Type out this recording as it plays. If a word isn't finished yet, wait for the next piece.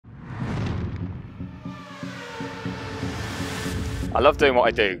I love doing what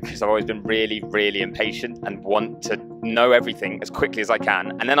I do because I've always been really, really impatient and want to know everything as quickly as I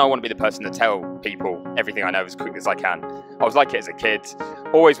can. And then I want to be the person to tell people everything I know as quickly as I can. I was like it as a kid,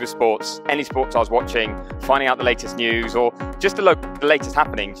 always with sports, any sports I was watching, finding out the latest news or just the latest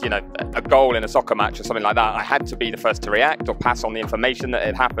happenings, you know, a goal in a soccer match or something like that. I had to be the first to react or pass on the information that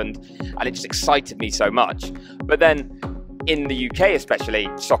had happened. And it just excited me so much. But then in the UK especially,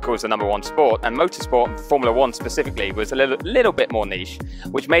 soccer was the #1 sport, and motorsport, and Formula 1 specifically, was a little bit more niche,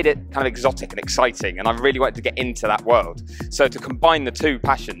 which made it kind of exotic and exciting, and I really wanted to get into that world. So to combine the two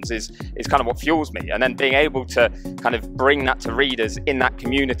passions is kind of what fuels me, and then being able to kind of bring that to readers in that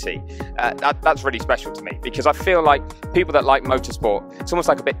community, that's really special to me, because I feel like people that like motorsport, it's almost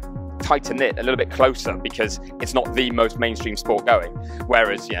like a bit tighter knit, a little bit closer, because it's not the most mainstream sport going,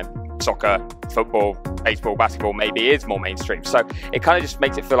 whereas, you know, soccer, football, baseball, basketball maybe is more mainstream. So it kind of just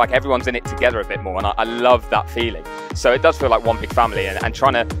makes it feel like everyone's in it together a bit more, and I love that feeling. So it does feel like one big family, and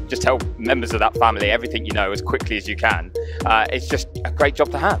trying to just tell members of that family everything you know as quickly as you can, it's just a great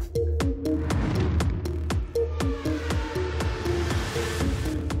job to have.